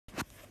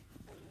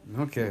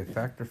Okay,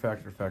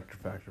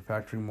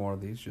 factoring more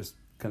of these, just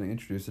kind of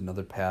introduce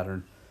another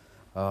pattern.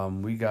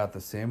 We got the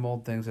same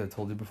old things I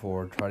told you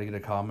before. Try to get a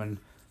common,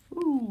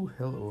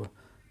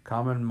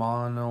 common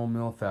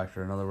monomial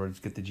factor. In other words,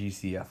 get the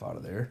GCF out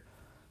of there.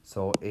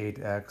 So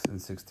 8x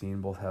and 16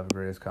 both have a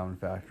greatest common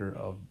factor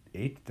of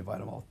 8.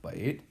 Divide them both by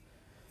 8.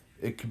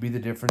 It could be the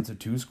difference of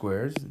two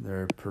squares.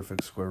 They're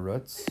perfect square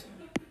roots.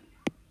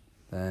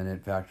 Then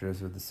it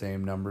factors with the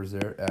same numbers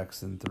there,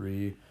 x and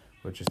 3,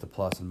 with just a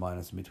plus and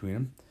minus in between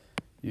them.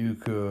 You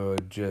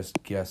could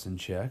just guess and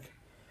check.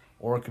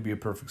 Or it could be a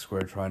perfect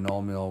square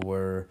trinomial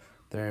where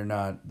they're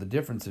not the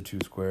difference of two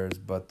squares,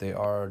 but they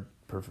are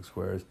perfect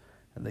squares,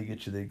 and they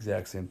get you the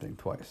exact same thing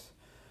twice.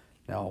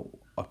 Now,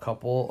 a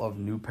couple of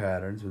new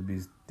patterns would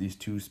be these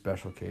two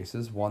special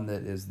cases. One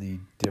that is the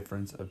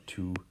difference of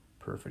two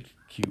perfect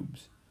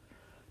cubes.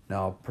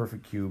 Now,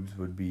 perfect cubes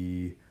would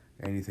be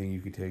anything you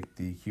could take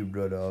the cube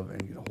root of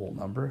and get a whole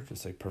number,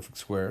 just like perfect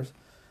squares.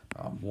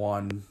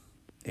 1,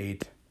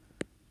 8,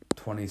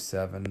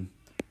 27,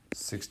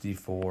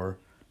 64,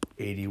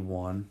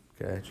 81.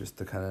 Okay, just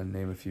to kind of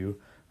name a few.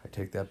 I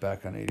take that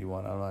back on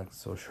 81. I'm not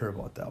so sure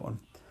about that one.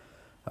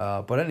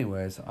 But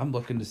anyways, I'm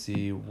looking to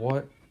see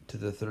what to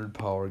the third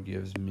power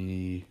gives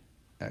me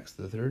x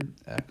to the third,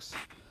 x.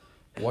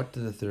 What to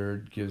the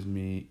third gives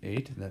me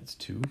 8, and that's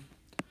 2.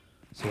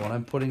 So when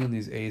I'm putting in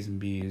these a's and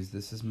b's,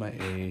 this is my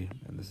a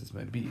and this is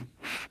my b.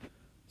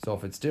 So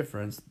if it's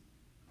difference,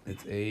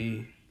 it's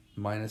a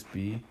minus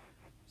b,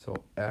 so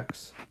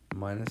x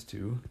minus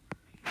 2,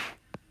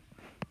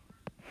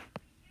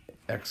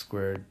 x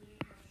squared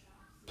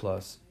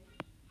plus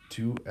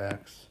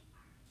 2x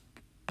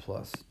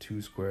plus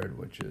 2 squared,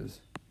 which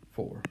is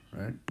 4,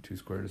 right? 2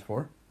 squared is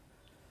 4.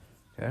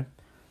 Okay.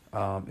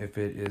 If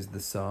it is the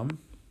sum,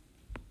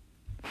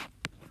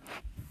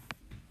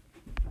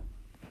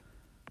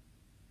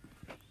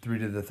 three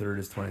to the third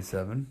is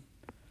 27.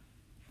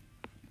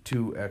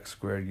 2x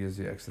squared gives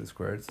you x to the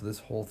squared. So this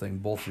whole thing,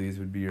 both of these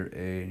would be your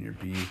a and your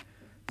b.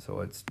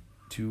 So it's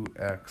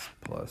 2x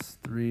plus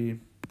 3.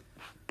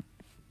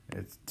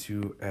 It's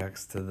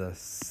 2x to the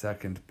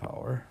second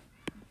power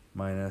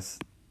minus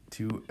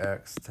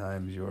 2x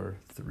times your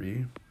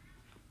 3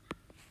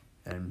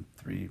 and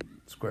 3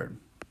 squared.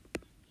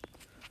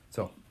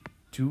 So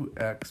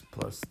 2x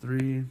plus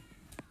 3,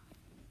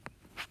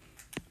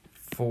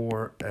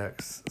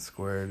 4x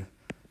squared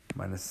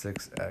minus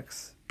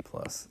 6x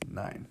plus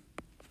 9.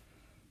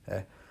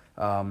 Okay.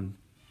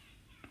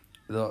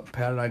 The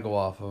pattern I go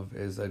off of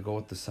is I go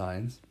with the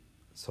signs.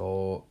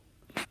 So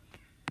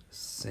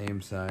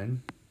same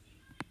sign,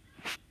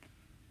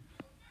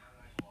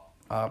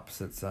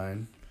 opposite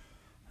sign,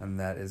 and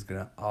that is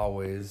going to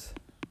always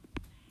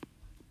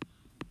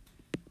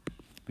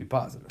be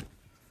positive.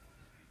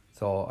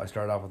 So I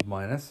start off with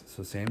minus,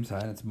 so same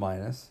sign, it's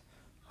minus.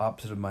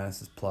 Opposite of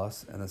minus is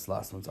plus, and this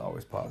last one's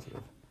always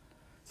positive.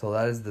 So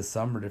that is the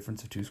sum or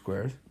difference of two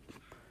squares,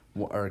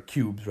 or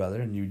cubes rather,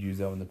 and you'd use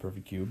that in the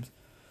perfect cubes.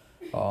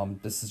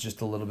 This is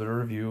just a little bit of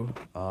review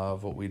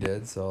of what we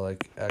did. So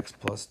like x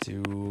plus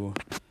 2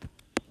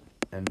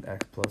 and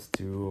x plus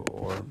 2,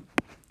 or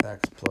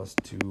x plus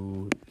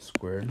 2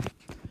 squared.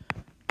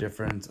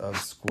 Difference of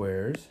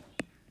squares.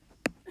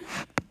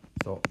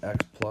 So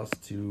x plus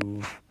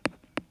 2,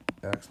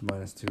 x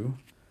minus 2.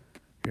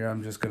 Here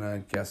I'm just going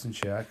to guess and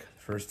check.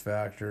 First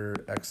factor,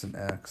 x and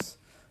x.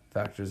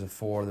 Factors of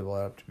 4, they will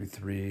add up to be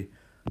 3.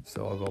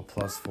 So I'll go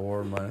plus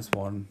 4 minus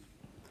 1.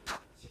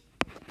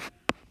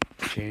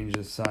 Change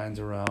the signs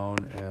around,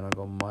 and I'll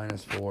go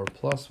minus 4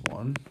 plus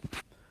 1.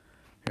 Here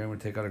I'm going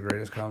to take out a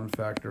greatest common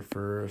factor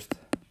first.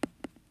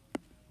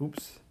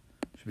 Oops,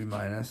 should be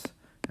minus.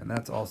 And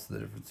that's also the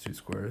difference of two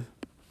squares.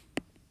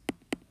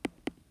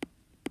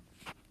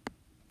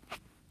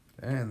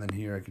 And then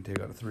here I can take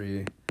out a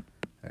 3.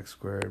 X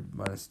squared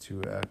minus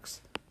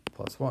 2x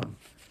plus 1.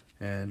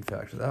 And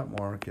factor that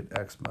more, get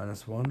x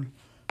minus 1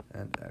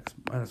 and x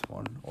minus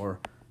 1, or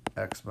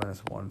x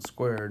minus 1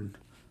 squared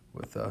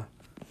with a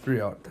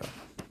 3 out top.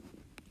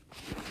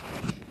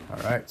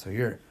 Alright, so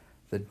here,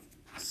 the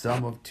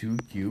sum of two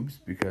cubes,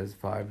 because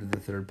 5 to the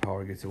third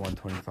power gets you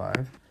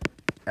 125.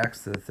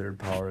 X to the third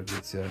power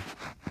gets you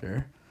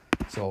there.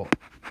 So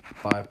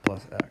 5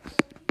 plus x.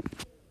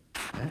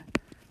 Okay.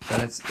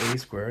 Then it's a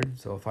squared,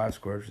 so 5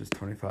 squared is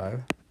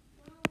 25.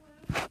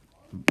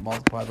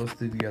 Multiply those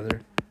two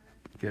together,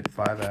 get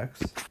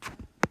 5x,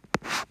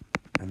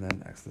 and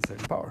then x to the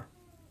second power.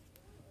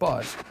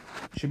 But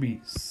it should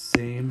be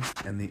same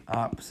and the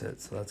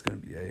opposite, so that's going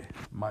to be a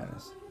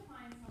minus.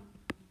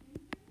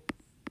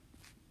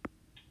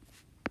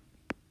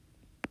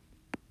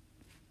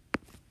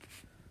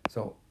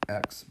 So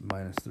x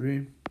minus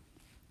 3,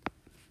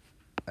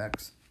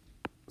 x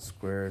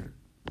squared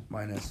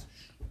minus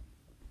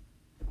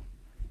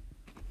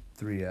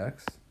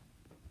 3x,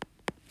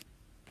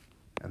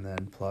 and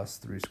then plus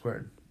 3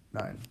 squared,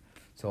 9.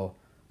 So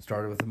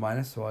started with a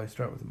minus, so I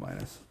start with a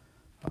minus.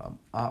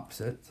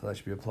 Opposite, so that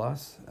should be a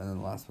plus, and then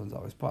the last one's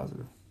always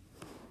positive.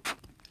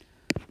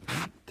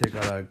 Take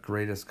out a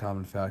greatest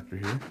common factor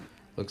here.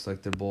 Looks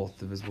like they're both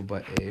divisible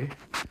by a.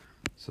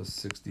 So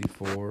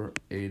 64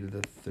 a to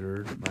the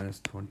third minus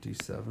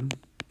 27.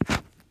 Okay.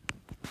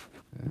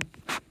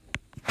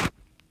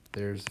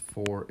 There's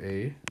 4a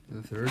to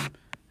the third,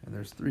 and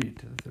there's 3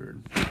 to the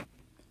third.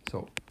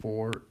 So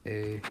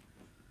 4a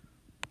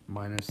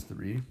minus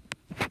 3.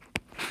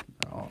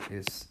 Now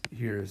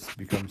here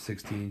becomes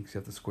 16 because you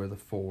have to square the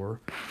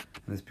 4.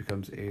 And this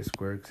becomes a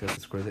squared because you have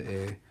to square the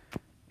a.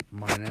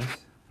 Minus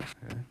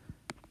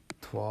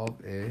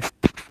 12a.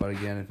 But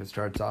again, if it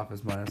starts off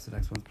as minus, the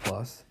next one's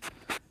plus.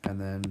 And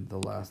then the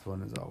last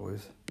one is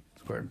always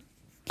squared.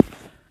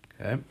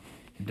 Okay.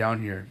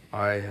 Down here,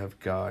 I have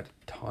got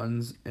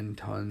tons and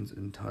tons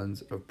and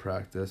tons of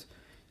practice.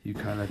 You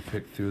kind of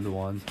pick through the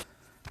ones,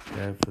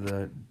 okay, for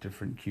the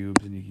different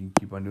cubes, and you can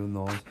keep on doing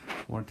those.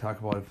 I want to talk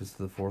about if it's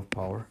to the fourth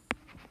power.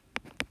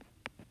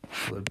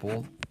 So they're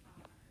both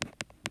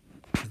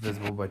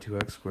divisible by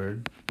 2x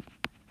squared.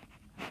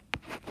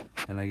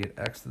 And I get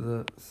x to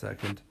the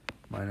second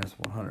minus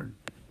 100.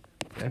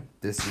 Okay,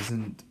 this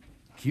isn't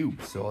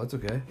cubes, so that's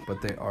okay,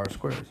 but they are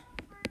squares.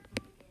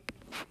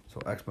 So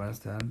x minus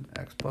 10,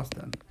 x plus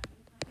 10.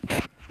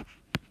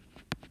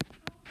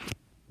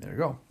 There you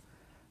go.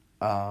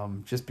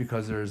 Just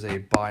because there's a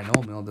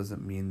binomial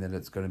doesn't mean that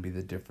it's going to be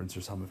the difference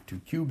or sum of two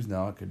cubes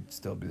now. It could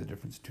still be the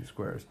difference of two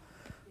squares.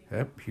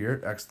 Okay, here,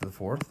 x to the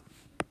fourth.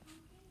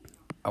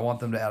 I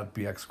want them to add up to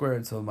be x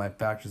squared, so my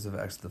factors of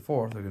x to the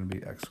fourth are going to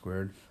be x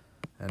squared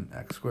and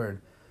x squared.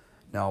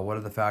 Now, what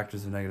are the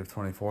factors of negative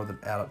 24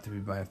 that add up to be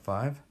by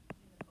 5?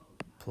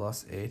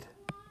 Plus 8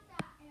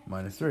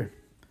 minus 3.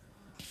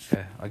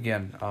 Okay,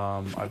 again,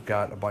 I've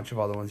got a bunch of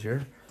other ones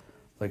here.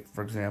 Like,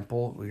 for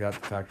example, we got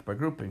the factor by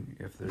grouping.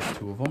 If there's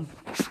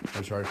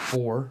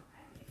four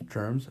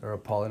terms or a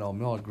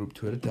polynomial, I'll group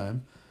 2 at a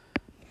time.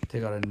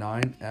 Take out a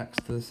 9x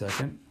to the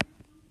second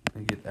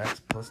and get x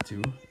plus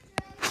 2.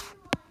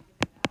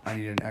 I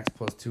need an x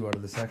plus 2 out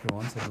of the second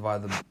one, so I'll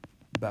divide the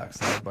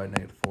backside by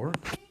negative 4.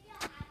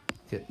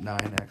 Get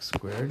 9x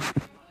squared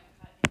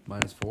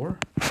minus 4.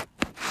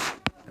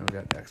 And we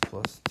got x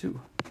plus 2.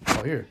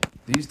 Oh, here,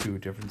 these two,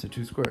 difference of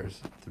two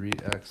squares.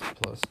 3x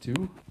plus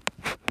 2,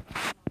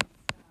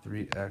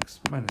 3x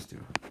minus 2.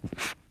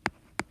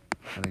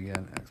 And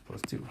again, x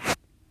plus 2.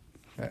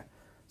 Okay,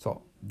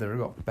 so there we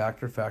go.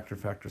 Factor, factor,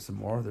 factor some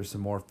more. There's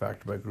some more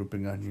factor by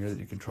grouping on here that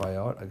you can try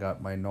out. I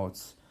got my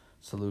notes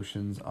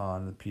solutions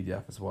on the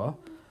PDF as well.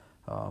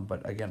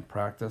 But again,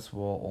 practice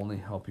will only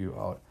help you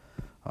out.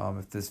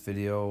 If this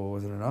video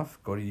wasn't enough,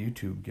 go to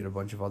YouTube, get a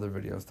bunch of other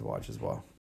videos to watch as well.